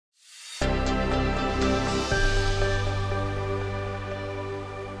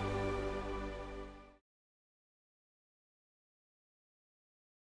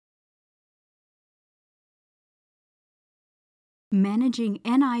Managing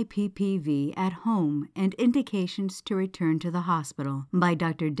NIPPV at Home and Indications to Return to the Hospital by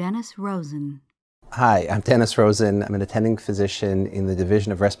Dr. Dennis Rosen. Hi, I'm Dennis Rosen. I'm an attending physician in the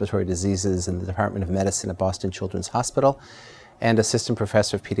Division of Respiratory Diseases in the Department of Medicine at Boston Children's Hospital and Assistant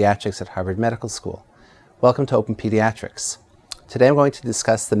Professor of Pediatrics at Harvard Medical School. Welcome to OPENPediatrics. Today I'm going to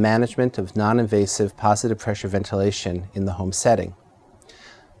discuss the management of non-invasive positive pressure ventilation in the home setting.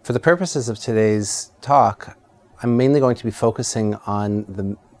 For the purposes of today's talk, I'm mainly going to be focusing on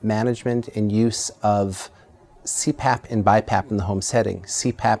the management and use of CPAP and BiPAP in the home setting.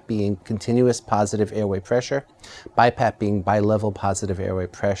 CPAP being continuous positive airway pressure, BiPAP being bilevel positive airway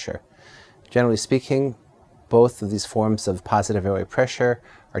pressure. Generally speaking, both of these forms of positive airway pressure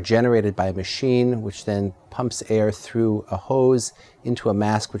are generated by a machine which then pumps air through a hose into a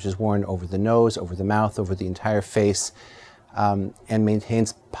mask which is worn over the nose, over the mouth, over the entire face, and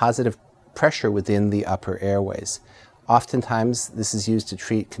maintains positive pressure within the upper airways. Oftentimes, this is used to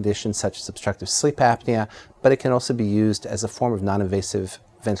treat conditions such as obstructive sleep apnea, but it can also be used as a form of non-invasive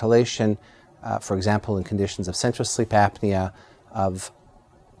ventilation, for example, in conditions of central sleep apnea, of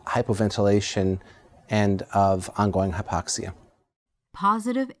hypoventilation, and of ongoing hypoxia.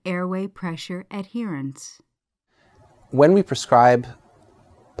 Positive airway pressure adherence. When we prescribe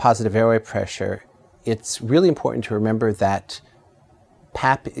positive airway pressure, it's really important to remember that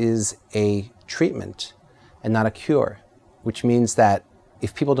PAP is a treatment and not a cure, which means that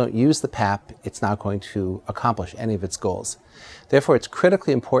if people don't use the PAP, it's not going to accomplish any of its goals. Therefore, it's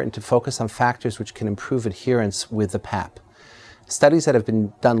critically important to focus on factors which can improve adherence with the PAP. Studies that have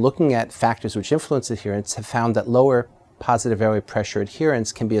been done looking at factors which influence adherence have found that lower positive airway pressure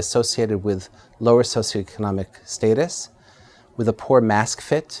adherence can be associated with lower socioeconomic status, with a poor mask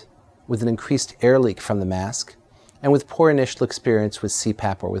fit, with an increased air leak from the mask, and with poor initial experience with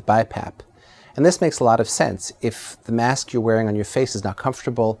CPAP or with BiPAP. And this makes a lot of sense. If the mask you're wearing on your face is not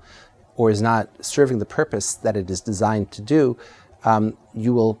comfortable or is not serving the purpose that it is designed to do,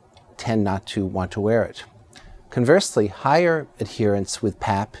 you will tend not to want to wear it. Conversely, higher adherence with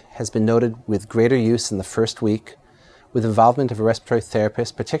PAP has been noted with greater use in the first week, with involvement of a respiratory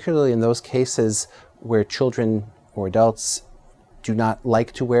therapist, particularly in those cases where children or adults do not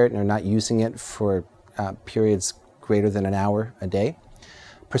like to wear it and are not using it for periods greater than an hour a day.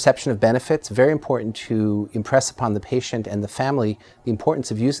 Perception of benefits, very important to impress upon the patient and the family the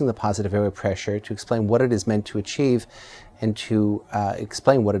importance of using the positive airway pressure to explain what it is meant to achieve and to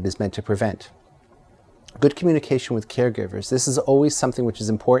explain what it is meant to prevent. Good communication with caregivers. This is always something which is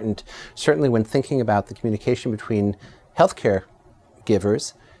important, certainly when thinking about the communication between healthcare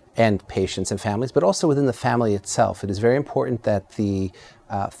givers and patients and families, but also within the family itself. It is very important that the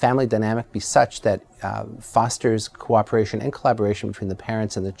family dynamic be such that fosters cooperation and collaboration between the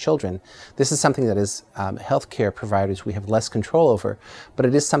parents and the children. This is something that as healthcare providers we have less control over, but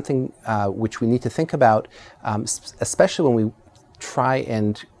it is something which we need to think about, especially when we try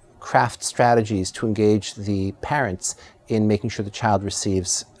and craft strategies to engage the parents in making sure the child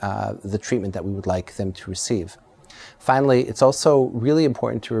receives the treatment that we would like them to receive. Finally, it's also really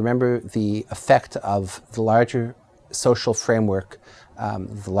important to remember the effect of the larger social framework,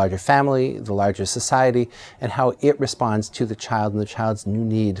 the larger family, the larger society, and how it responds to the child and the child's new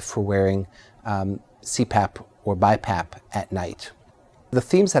need for wearing CPAP or BiPAP at night. The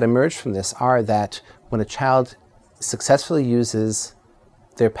themes that emerge from this are that when a child successfully uses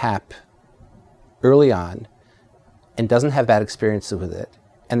their PAP early on and doesn't have bad experiences with it,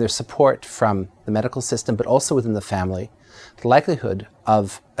 and there's support from the medical system, but also within the family, the likelihood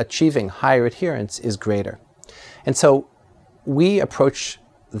of achieving higher adherence is greater. And so we approach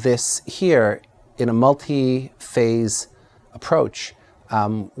this here in a multi-phase approach,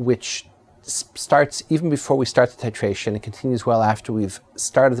 which starts even before we start the titration and continues well after we've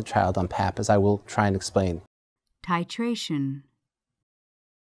started the child on PAP, as I will try and explain. Titration.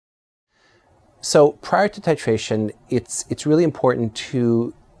 So prior to titration, it's really important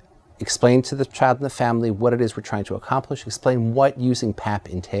to explain to the child and the family what it is we're trying to accomplish, explain what using PAP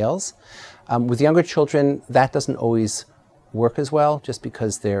entails. With younger children, that doesn't always work as well, just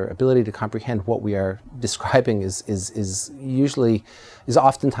because their ability to comprehend what we are describing is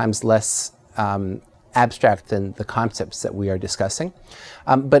oftentimes less abstract than the concepts that we are discussing.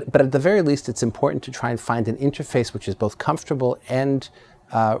 But at the very least, it's important to try and find an interface which is both comfortable and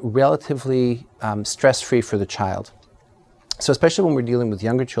relatively stress-free for the child. So especially when we're dealing with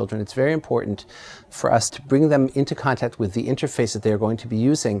younger children, it's very important for us to bring them into contact with the interface that they're going to be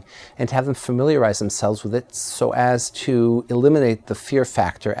using and to have them familiarize themselves with it so as to eliminate the fear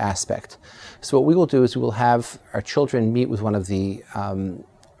factor aspect. So what we will do is we will have our children meet with one of the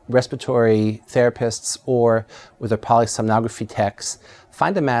respiratory therapists or with our polysomnography techs,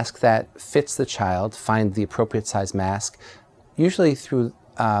 find a mask that fits the child, find the appropriate size mask, usually through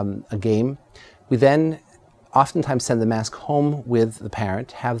a game. We then oftentimes send the mask home with the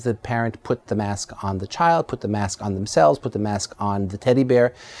parent, have the parent put the mask on the child, put the mask on themselves, put the mask on the teddy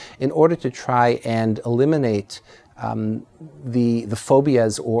bear, in order to try and eliminate the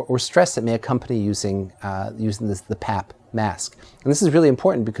phobias or stress that may accompany using the PAP mask. And this is really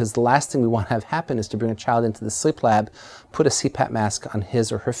important because the last thing we want to have happen is to bring a child into the sleep lab, put a CPAP mask on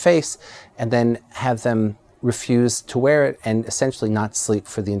his or her face, and then have them refuse to wear it and essentially not sleep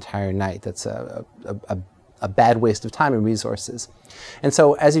for the entire night. That's a bad waste of time and resources. And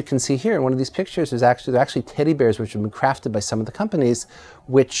so, as you can see here in one of these pictures, there are actually teddy bears which have been crafted by some of the companies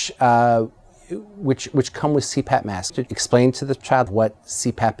which come with CPAP masks to explain to the child what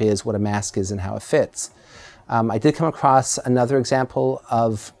CPAP is, what a mask is, and how it fits. I did come across another example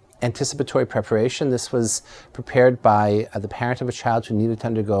of anticipatory preparation. This was prepared by the parent of a child who needed to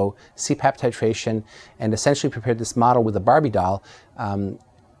undergo CPAP titration, and essentially prepared this model with a Barbie doll,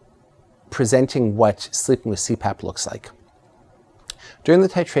 presenting what sleeping with CPAP looks like. During the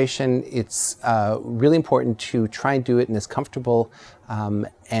titration, it's really important to try and do it in as comfortable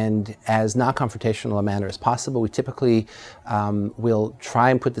and as non-confrontational a manner as possible. We typically will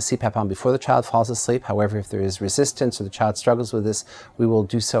try and put the CPAP on before the child falls asleep. However, if there is resistance or the child struggles with this, we will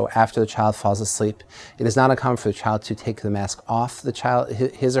do so after the child falls asleep. It is not uncommon for the child to take the mask off the child,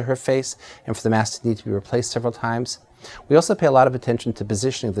 his or her face, and for the mask to need to be replaced several times. We also pay a lot of attention to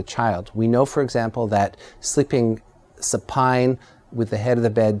positioning of the child. We know, for example, that sleeping supine with the head of the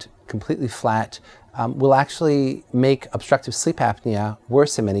bed completely flat will actually make obstructive sleep apnea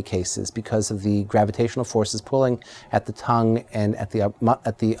worse in many cases because of the gravitational forces pulling at the tongue and at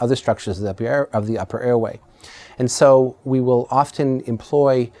the other structures of the upper airway. And so we will often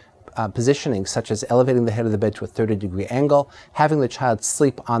employ positioning such as elevating the head of the bed to a 30-degree angle, having the child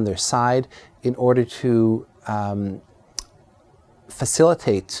sleep on their side in order to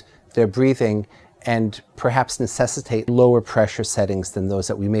facilitate their breathing and perhaps necessitate lower pressure settings than those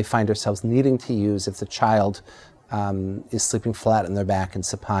that we may find ourselves needing to use if the child is sleeping flat on their back and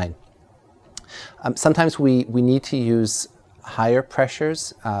supine. Sometimes we need to use higher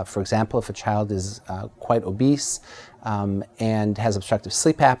pressures. For example, if a child is quite obese and has obstructive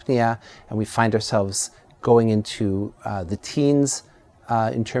sleep apnea, and we find ourselves going into the teens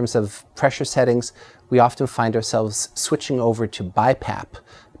in terms of pressure settings, we often find ourselves switching over to BiPAP,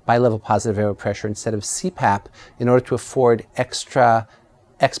 bi-level positive airway pressure, instead of CPAP, in order to afford extra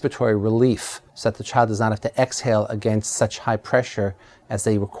expiratory relief so that the child does not have to exhale against such high pressure as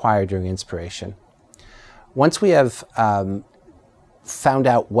they require during inspiration. Once we have found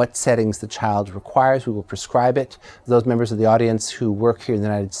out what settings the child requires, we will prescribe it. Those members of the audience who work here in the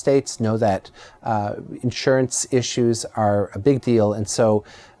United States know that insurance issues are a big deal, and so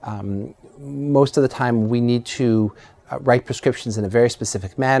most of the time we need to write prescriptions in a very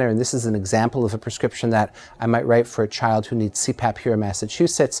specific manner, and this is an example of a prescription that I might write for a child who needs CPAP here in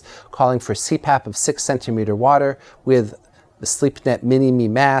Massachusetts, calling for CPAP of 6-centimeter water with the SleepNet Mini-Me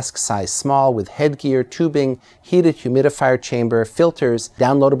mask, size small, with headgear, tubing, heated humidifier chamber, filters,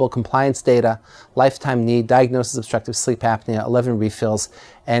 downloadable compliance data, lifetime need, diagnosis of obstructive sleep apnea, 11 refills,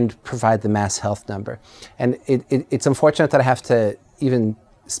 and provide the mass health number. And it's unfortunate that I have to even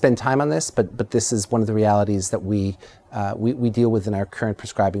spend time on this, but this is one of the realities that we deal with in our current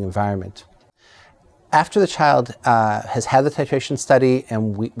prescribing environment. After the child has had the titration study,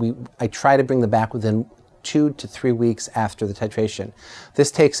 and I try to bring them back within 2 to 3 weeks after the titration.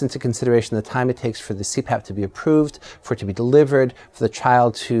 This takes into consideration the time it takes for the CPAP to be approved, for it to be delivered, for the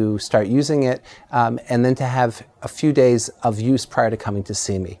child to start using it, and then to have a few days of use prior to coming to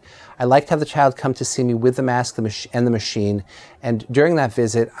see me. I like to have the child come to see me with the mask and the machine, and during that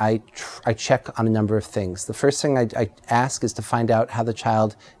visit I check on a number of things. The first thing I ask is to find out how the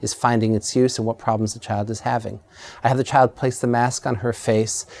child is finding its use and what problems the child is having. I have the child place the mask on her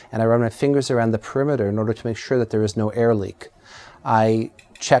face, and I run my fingers around the perimeter in order to make sure that there is no air leak. I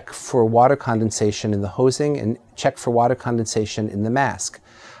check for water condensation in the hosing and check for water condensation in the mask.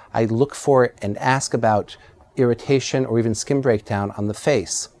 I look for and ask about irritation or even skin breakdown on the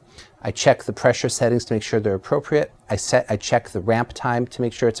face. I check the pressure settings to make sure they're appropriate. I check the ramp time to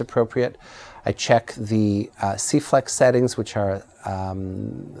make sure it's appropriate. I check the C-flex settings, which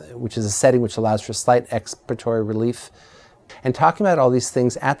is a setting which allows for slight expiratory relief. And talking about all these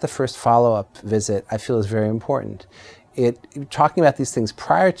things at the first follow-up visit, I feel is very important. Talking about these things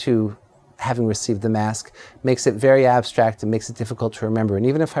prior to having received the mask makes it very abstract and makes it difficult to remember. And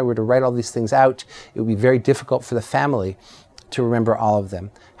even if I were to write all these things out, it would be very difficult for the family to remember all of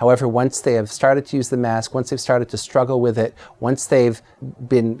them. However, once they have started to use the mask, once they've started to struggle with it, once they've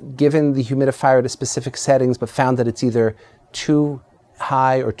been given the humidifier to specific settings but found that it's either too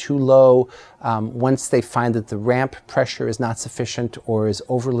high or too low, once they find that the ramp pressure is not sufficient or is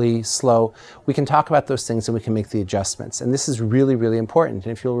overly slow, we can talk about those things and we can make the adjustments. And this is really, really important.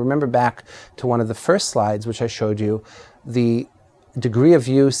 And if you'll remember back to one of the first slides, which I showed you, the degree of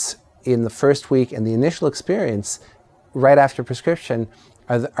use in the first week and the initial experience right after prescription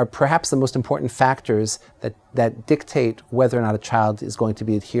are perhaps the most important factors that dictate whether or not a child is going to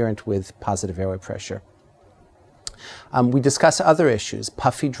be adherent with positive airway pressure. We discuss other issues,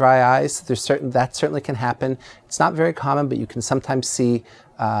 puffy, dry eyes. That certainly can happen. It's not very common, but you can sometimes see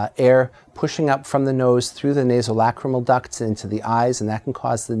air pushing up from the nose through the nasolacrimal ducts and into the eyes, and that can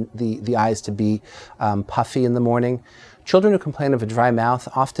cause the eyes to be puffy in the morning. Children who complain of a dry mouth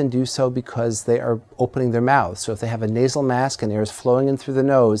often do so because they are opening their mouths. So if they have a nasal mask and air is flowing in through the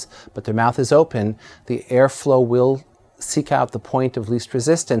nose, but their mouth is open, the airflow will seek out the point of least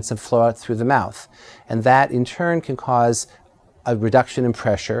resistance and flow out through the mouth. And that in turn can cause a reduction in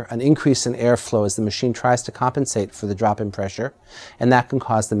pressure, an increase in airflow as the machine tries to compensate for the drop in pressure, and that can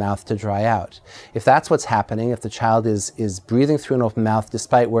cause the mouth to dry out. If that's what's happening, if the child is breathing through an open mouth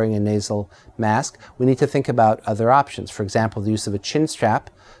despite wearing a nasal mask, we need to think about other options. For example, the use of a chin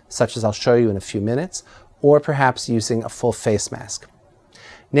strap, such as I'll show you in a few minutes, or perhaps using a full face mask.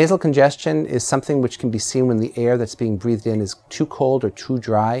 Nasal congestion is something which can be seen when the air that's being breathed in is too cold or too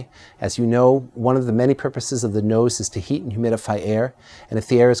dry. As you know, one of the many purposes of the nose is to heat and humidify air. And if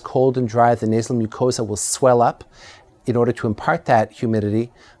the air is cold and dry, the nasal mucosa will swell up in order to impart that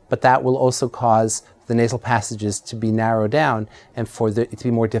humidity, but that will also cause the nasal passages to be narrowed down and for it to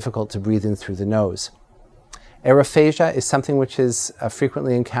be more difficult to breathe in through the nose. Aerophagia is something which is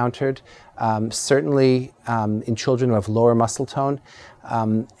frequently encountered, certainly in children who have lower muscle tone.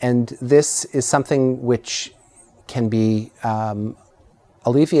 And this is something which can be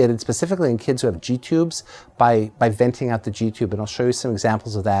alleviated specifically in kids who have G-tubes by venting out the G-tube. And I'll show you some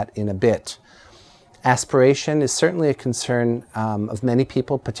examples of that in a bit. Aspiration is certainly a concern of many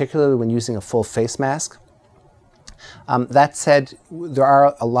people, particularly when using a full face mask. That said, there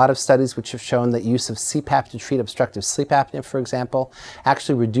are a lot of studies which have shown that use of CPAP to treat obstructive sleep apnea, for example,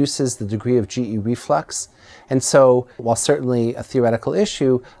 actually reduces the degree of GE reflux. And so, while certainly a theoretical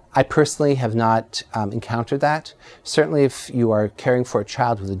issue, I personally have not encountered that. Certainly if you are caring for a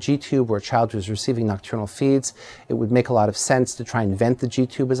child with a G-tube or a child who is receiving nocturnal feeds, it would make a lot of sense to try and vent the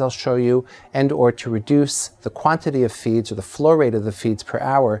G-tube, as I'll show you, and or to reduce the quantity of feeds or the flow rate of the feeds per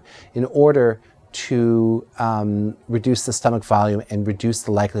hour in order to reduce the stomach volume and reduce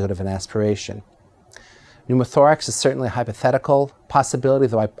the likelihood of an aspiration. Pneumothorax is certainly a hypothetical possibility,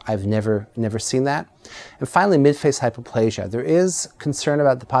 though I've never seen that. And finally, mid-face hypoplasia. There is concern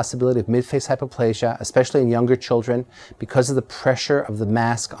about the possibility of mid-face hypoplasia, especially in younger children, because of the pressure of the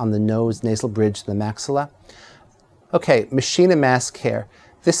mask on the nose, nasal bridge, and the maxilla. Okay, machine and mask care.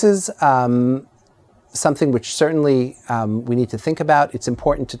 This is something which certainly we need to think about. It's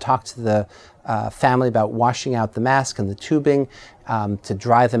important to talk to the family about washing out the mask and the tubing, to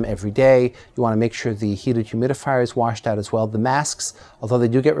dry them every day. You want to make sure the heated humidifier is washed out as well. The masks, although they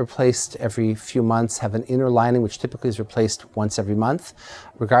do get replaced every few months, have an inner lining which typically is replaced once every month.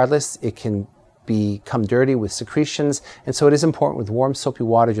 Regardless, it can become dirty with secretions, and so it is important with warm soapy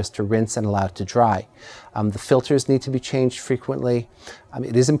water just to rinse and allow it to dry. The filters need to be changed frequently.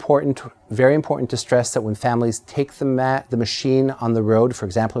 It is important, very important to stress that when families take the machine on the road, for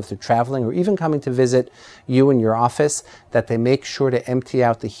example, if they're traveling or even coming to visit you in your office, that they make sure to empty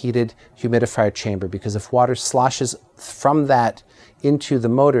out the heated humidifier chamber, because if water sloshes from that into the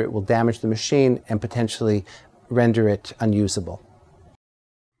motor, it will damage the machine and potentially render it unusable.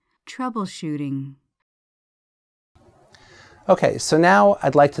 Troubleshooting. Okay, so now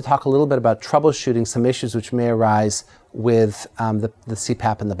I'd like to talk a little bit about troubleshooting some issues which may arise with the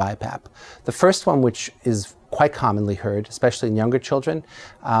CPAP and the BiPAP. The first one, which is quite commonly heard, especially in younger children,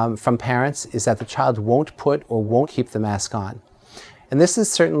 from parents, is that the child won't put or won't keep the mask on. And this is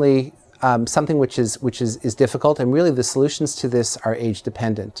certainly something which is difficult, and really the solutions to this are age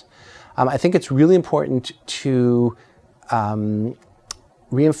dependent. I think it's really important to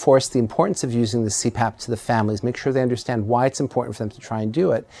reinforce the importance of using the CPAP to the families, make sure they understand why it's important for them to try and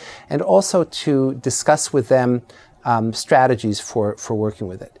do it, and also to discuss with them strategies for working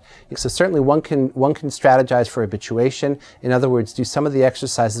with it. So certainly one can strategize for habituation. In other words, do some of the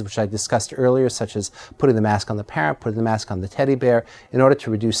exercises which I discussed earlier, such as putting the mask on the parent, putting the mask on the teddy bear, in order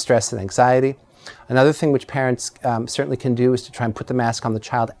to reduce stress and anxiety. Another thing which parents certainly can do is to try and put the mask on the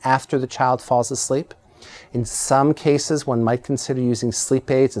child after the child falls asleep. In some cases, one might consider using sleep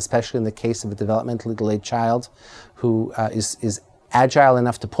aids, especially in the case of a developmentally delayed child who is agile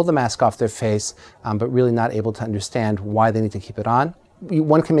enough to pull the mask off their face, but really not able to understand why they need to keep it on.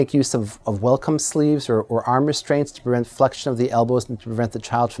 One can make use of welcome sleeves or arm restraints to prevent flexion of the elbows and to prevent the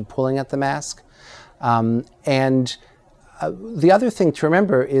child from pulling at the mask. The other thing to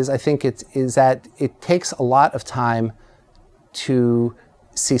remember is, I think, is that it takes a lot of time to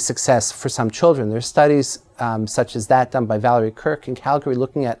see success for some children. There are studies such as that done by Valerie Kirk in Calgary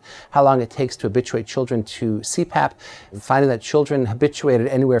looking at how long it takes to habituate children to CPAP, finding that children habituated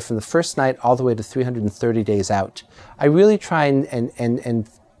anywhere from the first night all the way to 330 days out. I really try and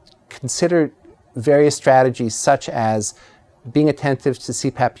consider various strategies such as being attentive to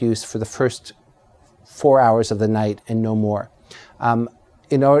CPAP use for the first 4 hours of the night and no more.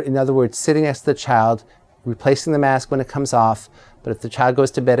 In other words, sitting next to the child, replacing the mask when it comes off, but if the child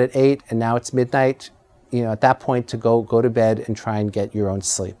goes to bed at 8 and now it's midnight, at that point to go to bed and try and get your own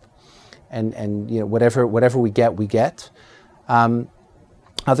sleep. And whatever we get.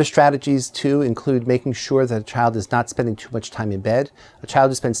 Other strategies too include making sure that a child is not spending too much time in bed. A child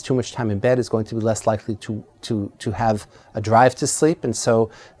who spends too much time in bed is going to be less likely to have a drive to sleep, and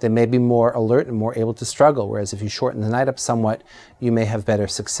so they may be more alert and more able to struggle, whereas if you shorten the night up somewhat, you may have better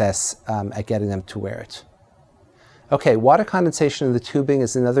success at getting them to wear it. Okay, water condensation in the tubing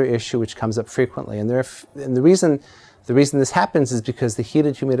is another issue which comes up frequently, and the reason this happens is because the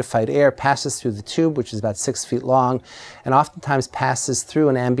heated, humidified air passes through the tube, which is about 6 feet long, and oftentimes passes through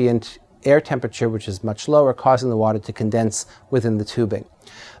an ambient air temperature, which is much lower, causing the water to condense within the tubing.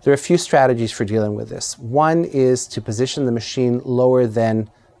 There are a few strategies for dealing with this. One is to position the machine lower than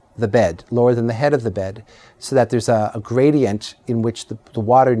the bed, lower than the head of the bed, so that there's a gradient in which the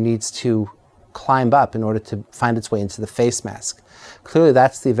water needs to climb up in order to find its way into the face mask. Clearly,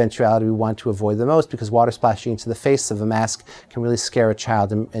 that's the eventuality we want to avoid the most, because water splashing into the face of a mask can really scare a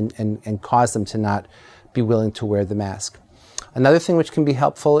child and cause them to not be willing to wear the mask. Another thing which can be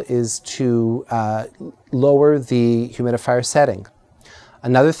helpful is to lower the humidifier setting.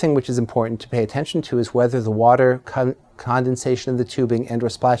 Another thing which is important to pay attention to is whether the water condensation of the tubing and or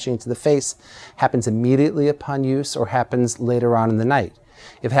splashing into the face happens immediately upon use or happens later on in the night.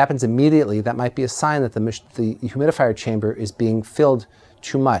 If it happens immediately, that might be a sign that the humidifier chamber is being filled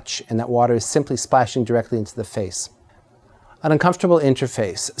too much and that water is simply splashing directly into the face. An uncomfortable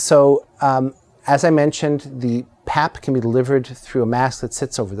interface. So as I mentioned, the PAP can be delivered through a mask that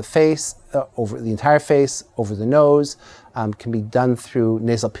sits over the face, over the entire face, over the nose, can be done through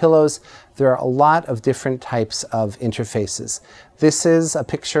nasal pillows. There are a lot of different types of interfaces. This is a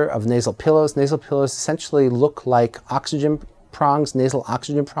picture of nasal pillows. Nasal pillows essentially look like oxygen prongs, nasal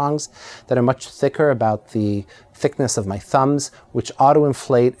oxygen prongs that are much thicker, about the thickness of my thumbs, which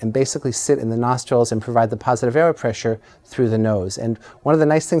auto-inflate and basically sit in the nostrils and provide the positive airway pressure through the nose. And one of the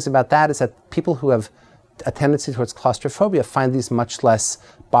nice things about that is that people who have a tendency towards claustrophobia find these much less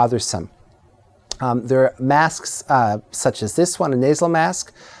bothersome. There are masks such as this one, a nasal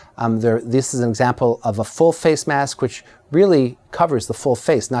mask. This is an example of a full face mask which really covers the full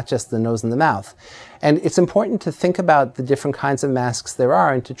face, not just the nose and the mouth. And it's important to think about the different kinds of masks there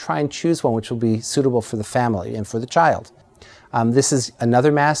are and to try and choose one which will be suitable for the family and for the child. This is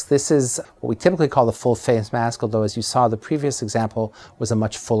another mask. This is what we typically call the full face mask, although as you saw, the previous example was a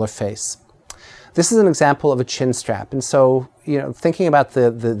much fuller face. This is an example of a chin strap. And so, thinking about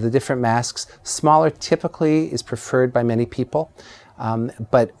the different masks, smaller typically is preferred by many people.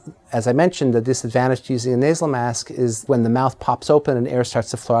 But as I mentioned, the disadvantage to using a nasal mask is when the mouth pops open and air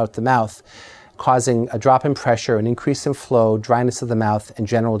starts to flow out the mouth, causing a drop in pressure, an increase in flow, dryness of the mouth, and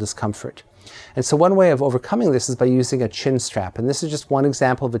general discomfort. And so one way of overcoming this is by using a chin strap. And this is just one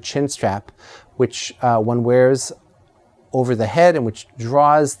example of a chin strap which one wears over the head and which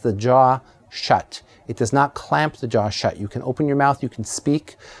draws the jaw shut. It does not clamp the jaw shut. You can open your mouth, you can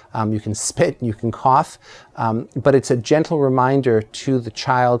speak, you can spit, you can cough, but it's a gentle reminder to the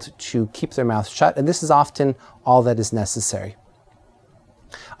child to keep their mouth shut, and this is often all that is necessary.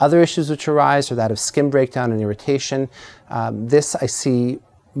 Other issues which arise are that of skin breakdown and irritation. This I see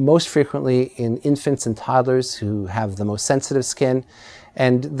most frequently in infants and toddlers who have the most sensitive skin,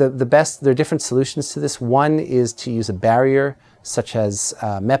 and there are different solutions to this. One is to use a barrier such as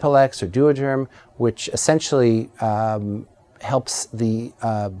Mepilex or Duoderm, which essentially helps the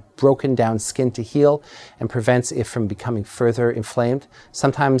broken down skin to heal and prevents it from becoming further inflamed.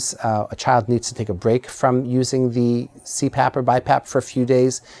 Sometimes a child needs to take a break from using the CPAP or BiPAP for a few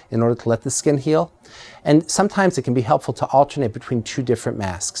days in order to let the skin heal. And sometimes it can be helpful to alternate between two different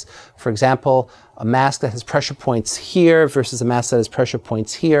masks. For example, a mask that has pressure points here versus a mask that has pressure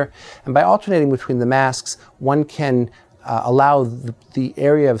points here. And by alternating between the masks, one can allow the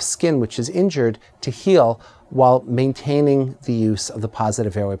area of skin which is injured to heal while maintaining the use of the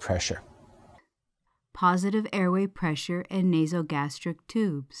positive airway pressure. Positive airway pressure and nasogastric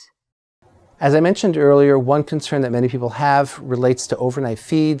tubes. As I mentioned earlier, one concern that many people have relates to overnight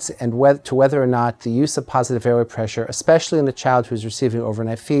feeds and to whether or not the use of positive airway pressure, especially in a child who is receiving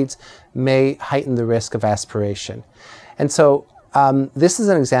overnight feeds, may heighten the risk of aspiration. And so this is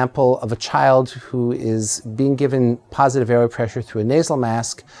an example of a child who is being given positive airway pressure through a nasal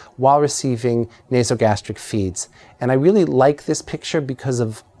mask while receiving nasogastric feeds. And I really like this picture because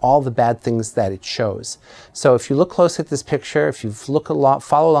of all the bad things that it shows. So if you look close at this picture, if you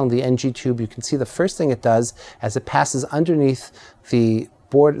follow along the NG tube, you can see the first thing it does as it passes underneath the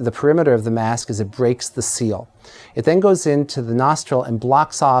perimeter of the mask is it breaks the seal. It then goes into the nostril and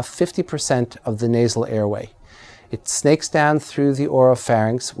blocks off 50% of the nasal airway. It snakes down through the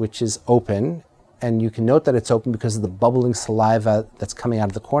oropharynx, which is open, and you can note that it's open because of the bubbling saliva that's coming out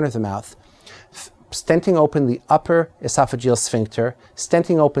of the corner of the mouth. Stenting open the upper esophageal sphincter,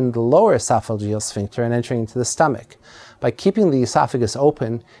 stenting open the lower esophageal sphincter, and entering into the stomach. By keeping the esophagus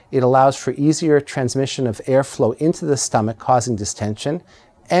open, it allows for easier transmission of airflow into the stomach, causing distension,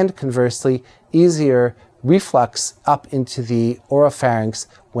 and conversely, easier reflux up into the oropharynx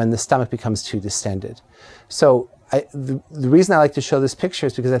when the stomach becomes too distended. So the reason I like to show this picture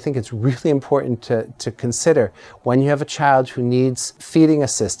is because I think it's really important to consider when you have a child who needs feeding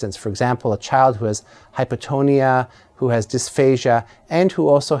assistance, for example, a child who has hypotonia, who has dysphagia, and who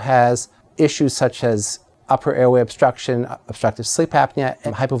also has issues such as upper airway obstruction, obstructive sleep apnea,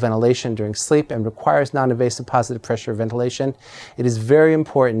 and hypoventilation during sleep, and requires non-invasive positive pressure ventilation. It is very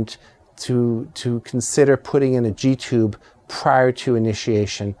important to consider putting in a G-tube prior to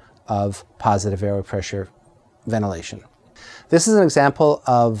initiation of positive airway pressure ventilation. This is an example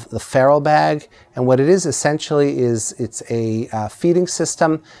of the Farrell bag, and what it is essentially is it's a feeding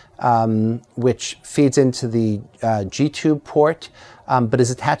system which feeds into the G-tube port, but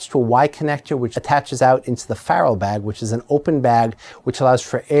is attached to a Y connector which attaches out into the Farrell bag, which is an open bag which allows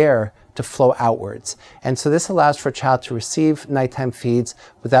for air to flow outwards. And so this allows for a child to receive nighttime feeds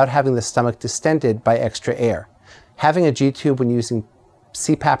without having the stomach distended by extra air. Having a G-tube when using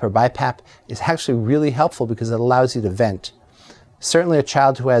CPAP or BiPAP is actually really helpful because it allows you to vent. Certainly a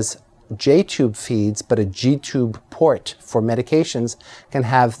child who has J-tube feeds but a G-tube port for medications can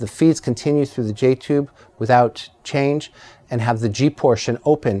have the feeds continue through the J-tube without change and have the G portion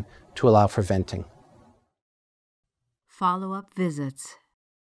open to allow for venting. Follow-up visits.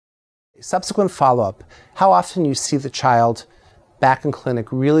 Subsequent follow-up. How often you see the child back in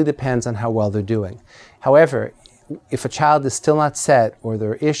clinic really depends on how well they're doing. However, if a child is still not set, or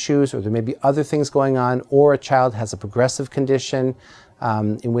there are issues, or there may be other things going on, or a child has a progressive condition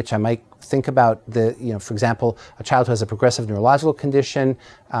in which I might think about for example, a child who has a progressive neurological condition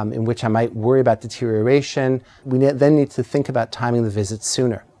in which I might worry about deterioration, we then need to think about timing the visit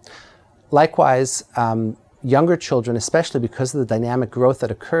sooner. Likewise, younger children, especially because of the dynamic growth that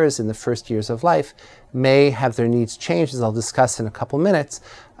occurs in the first years of life, may have their needs changed, as I'll discuss in a couple minutes,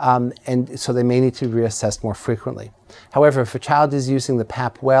 and so they may need to be reassessed more frequently. However, if a child is using the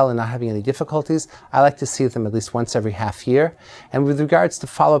PAP well and not having any difficulties, I like to see them at least once every half year. And with regards to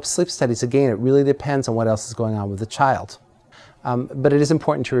follow-up sleep studies, again, it really depends on what else is going on with the child. But it is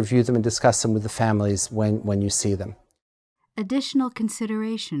important to review them and discuss them with the families when you see them. Additional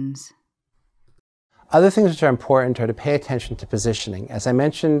considerations. Other things which are important are to pay attention to positioning. As I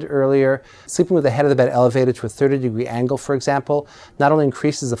mentioned earlier, sleeping with the head of the bed elevated to a 30-degree angle, for example, not only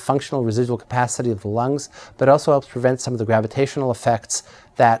increases the functional residual capacity of the lungs, but also helps prevent some of the gravitational effects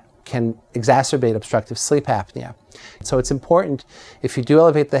that can exacerbate obstructive sleep apnea. So it's important, if you do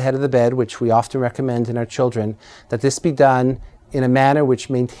elevate the head of the bed, which we often recommend in our children, that this be done in a manner which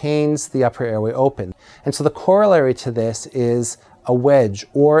maintains the upper airway open. And so the corollary to this is a wedge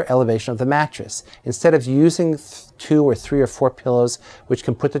or elevation of the mattress. Instead of using 2 or 3 or 4 pillows, which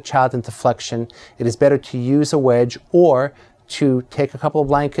can put the child into flexion, it is better to use a wedge or to take a couple of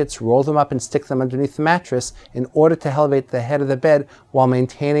blankets, roll them up and stick them underneath the mattress in order to elevate the head of the bed while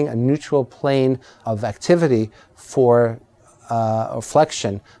maintaining a neutral plane of activity for or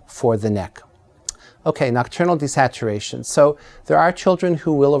flexion for the neck. Okay, nocturnal desaturation. So there are children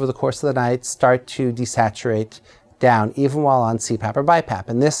who will, over the course of the night, start to desaturate down, even while on CPAP or BiPAP.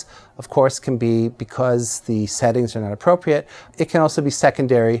 And this, of course, can be because the settings are not appropriate. It can also be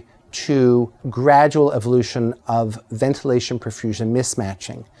secondary to gradual evolution of ventilation perfusion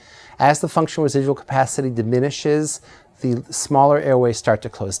mismatching. As the functional residual capacity diminishes, the smaller airways start to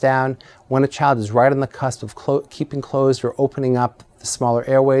close down. When a child is right on the cusp of keeping closed or opening up the smaller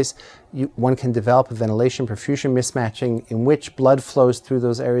airways, one can develop a ventilation perfusion mismatching in which blood flows through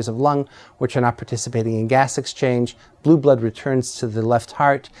those areas of lung which are not participating in gas exchange. Blue blood returns to the left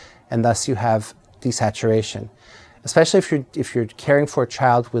heart, and thus you have desaturation. Especially if you're caring for a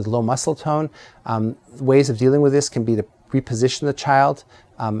child with low muscle tone, ways of dealing with this can be to reposition the child.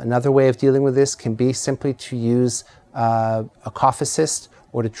 Another way of dealing with this can be simply to use a cough assist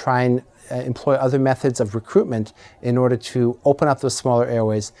or to try and employ other methods of recruitment in order to open up those smaller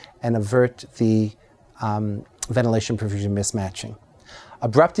airways and avert the ventilation perfusion mismatching.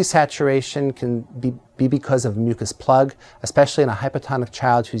 Abrupt desaturation can be because of mucus plug, especially in a hypotonic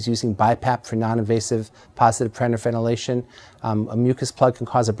child who's using BiPAP for non-invasive positive pressure ventilation. A mucus plug can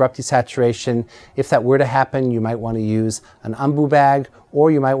cause abrupt desaturation. If that were to happen, you might want to use an umbu bag,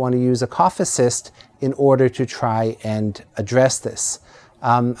 or you might want to use a cough assist in order to try and address this.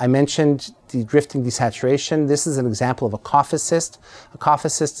 I mentioned the drifting desaturation. This is an example of a cough assist. A cough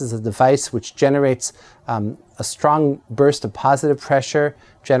assist is a device which generates a strong burst of positive pressure,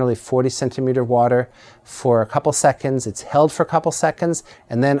 generally 40 centimeter water, for a couple seconds. It's held for a couple seconds,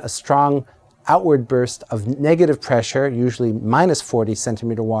 and then a strong outward burst of negative pressure, usually minus 40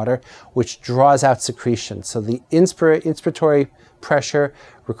 centimeter water, which draws out secretion. So the inspiratory pressure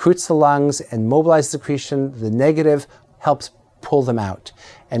recruits the lungs and mobilizes secretion. The negative helps pull them out.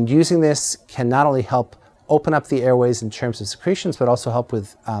 And using this can not only help open up the airways in terms of secretions, but also help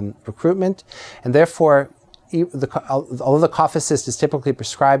with recruitment. And therefore, although the cough assist is typically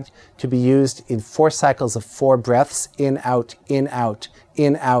prescribed to be used in 4 cycles of 4 breaths, in, out, in, out,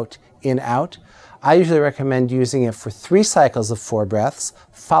 in, out, in, out, I usually recommend using it for 3 cycles of 4 breaths,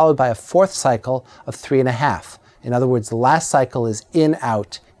 followed by a 4th cycle of 3.5. In other words, the last cycle is in,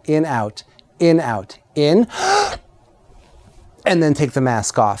 out, in, out, in, out, in, and then take the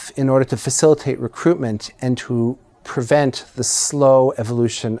mask off in order to facilitate recruitment and to prevent the slow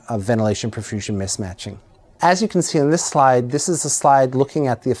evolution of ventilation perfusion mismatching. As you can see on this slide, this is a slide looking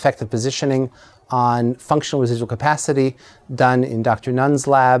at the effect of positioning on functional residual capacity done in Dr. Nunn's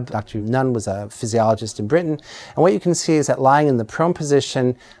lab. Dr. Nunn was a physiologist in Britain. And what you can see is that lying in the prone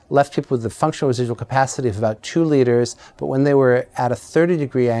position left people with the functional residual capacity of about 2 liters, but when they were at a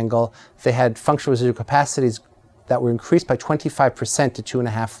 30-degree angle, they had functional residual capacities that were increased by 25% to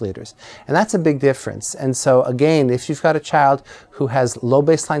 2.5 liters. And that's a big difference. And so again, if you've got a child who has low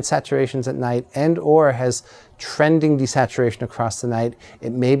baseline saturations at night and or has trending desaturation across the night,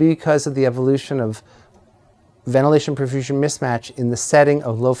 it may be because of the evolution of ventilation perfusion mismatch in the setting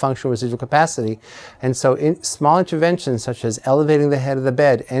of low functional residual capacity. And so small interventions such as elevating the head of the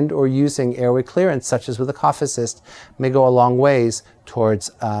bed and or using airway clearance, such as with a cough assist, may go a long ways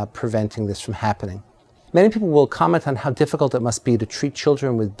towards preventing this from happening. Many people will comment on how difficult it must be to treat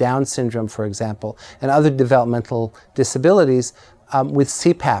children with Down syndrome, for example, and other developmental disabilities with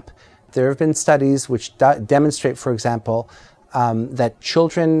CPAP. There have been studies which demonstrate, for example, that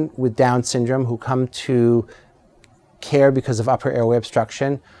children with Down syndrome who come to care because of upper airway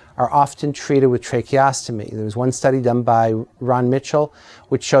obstruction are often treated with tracheostomy. There was one study done by Ron Mitchell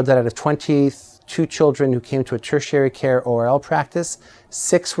which showed that out of 22 children who came to a tertiary care ORL practice,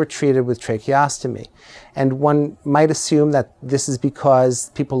 6 were treated with tracheostomy. And one might assume that this is because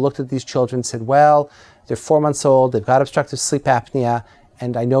people looked at these children and said, well, they're 4 months old, they've got obstructive sleep apnea,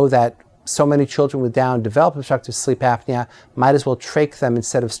 and I know that so many children with Down develop obstructive sleep apnea, might as well trach them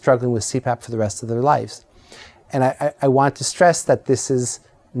instead of struggling with CPAP for the rest of their lives. And I want to stress that this is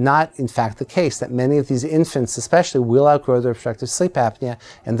not, in fact, the case, that many of these infants especially will outgrow their obstructive sleep apnea,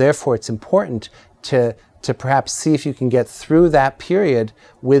 and therefore it's important to perhaps see if you can get through that period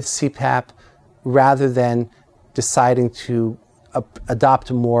with CPAP rather than deciding to adopt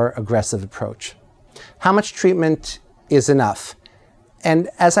a more aggressive approach. How much treatment is enough? And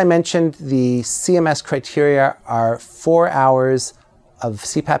as I mentioned, the CMS criteria are 4 hours of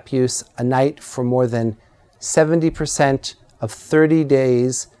CPAP use a night for more than 70% of 30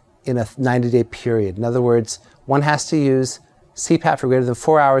 days in a 90-day period. In other words, one has to use CPAP for greater than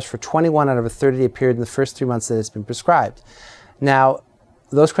 4 hours for 21 out of a 30-day period in the first 3 months that it's been prescribed. Now,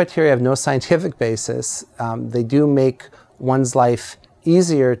 those criteria have no scientific basis. They do make one's life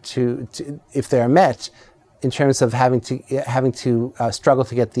easier if they are met, in terms of having to struggle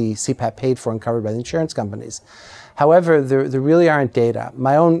to get the CPAP paid for and covered by the insurance companies. However, there really aren't data.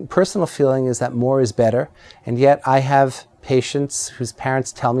 My own personal feeling is that more is better, and yet I have patients whose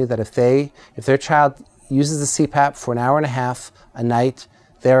parents tell me that if their child uses the CPAP for an hour and a half a night,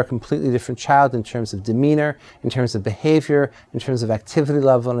 they're a completely different child in terms of demeanor, in terms of behavior, in terms of activity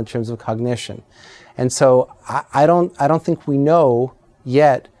level, and in terms of cognition. And so I don't think we know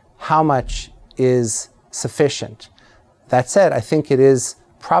yet how much is sufficient. That said, I think it is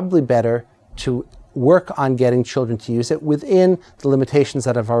probably better to work on getting children to use it within the limitations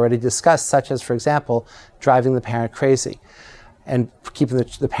that I've already discussed, such as, for example, driving the parent crazy and keeping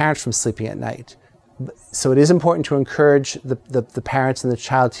the parent from sleeping at night. So it is important to encourage the parents and the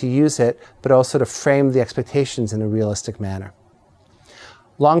child to use it, but also to frame the expectations in a realistic manner.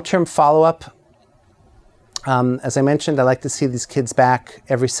 Long-term follow-up. As I mentioned, I like to see these kids back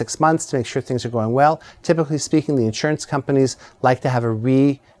every 6 months to make sure things are going well. Typically speaking, the insurance companies like to have a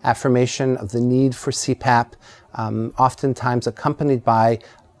reaffirmation of the need for CPAP, oftentimes accompanied by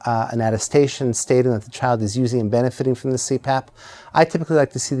an attestation stating that the child is using and benefiting from the CPAP. I typically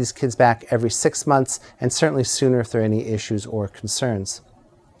like to see these kids back every 6 months, and certainly sooner if there are any issues or concerns.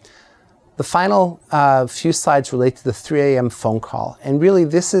 The final few slides relate to the 3 a.m. phone call. And really,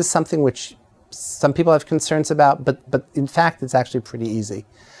 this is something which some people have concerns about, but in fact, it's actually pretty easy.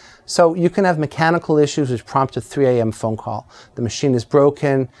 So you can have mechanical issues which prompt a 3 a.m. phone call. The machine is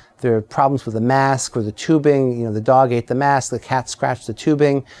broken, there are problems with the mask or the tubing, you know, the dog ate the mask, the cat scratched the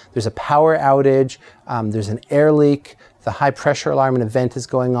tubing, there's a power outage, there's an air leak, the high pressure alarm and event is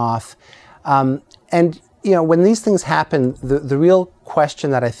going off. And you know, when these things happen, the real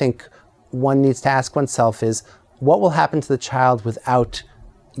question that I think one needs to ask oneself is, what will happen to the child without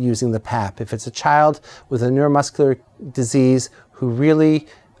using the PAP? If it's a child with a neuromuscular disease who really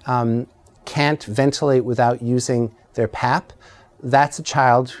can't ventilate without using their PAP, that's a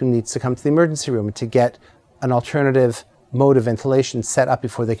child who needs to come to the emergency room to get an alternative mode of ventilation set up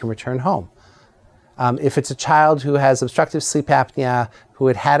before they can return home. If it's a child who has obstructive sleep apnea, who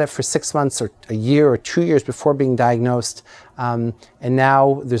had it for 6 months or a year or 2 years before being diagnosed, and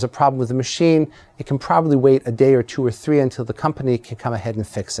now there's a problem with the machine, it can probably wait a day or 2 or 3 until the company can come ahead and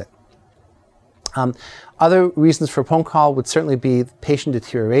fix it. Other reasons for phone call would certainly be patient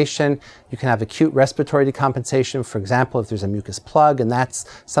deterioration. You can have acute respiratory decompensation, for example, if there's a mucus plug, and that's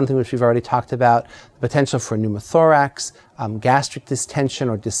something which we've already talked about. The potential for pneumothorax, gastric distension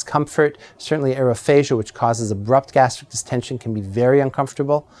or discomfort, certainly aerophagia, which causes abrupt gastric distension, can be very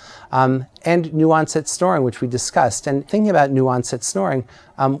uncomfortable, and new onset snoring, which we discussed. And thinking about new onset snoring,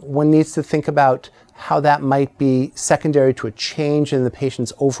 one needs to think about how that might be secondary to a change in the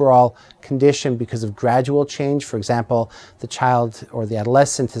patient's overall condition because of gradual change. For example, the child or the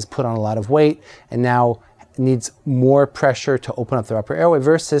adolescent has put on a lot of weight and now needs more pressure to open up their upper airway,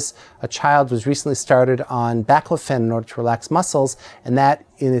 versus a child was recently started on baclofen in order to relax muscles, and that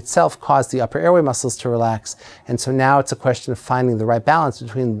in itself caused the upper airway muscles to relax. And so now it's a question of finding the right balance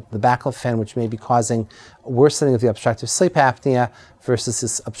between the baclofen, which may be causing worsening of the obstructive sleep apnea, versus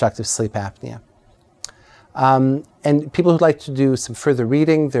this obstructive sleep apnea. And people who'd like to do some further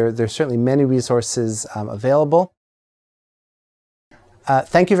reading, there's certainly many resources available.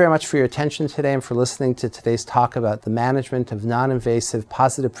 Thank you very much for your attention today and for listening to today's talk about the management of non-invasive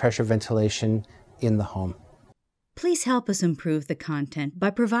positive pressure ventilation in the home. Please help us improve the content by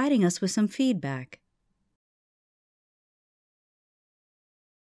providing us with some feedback.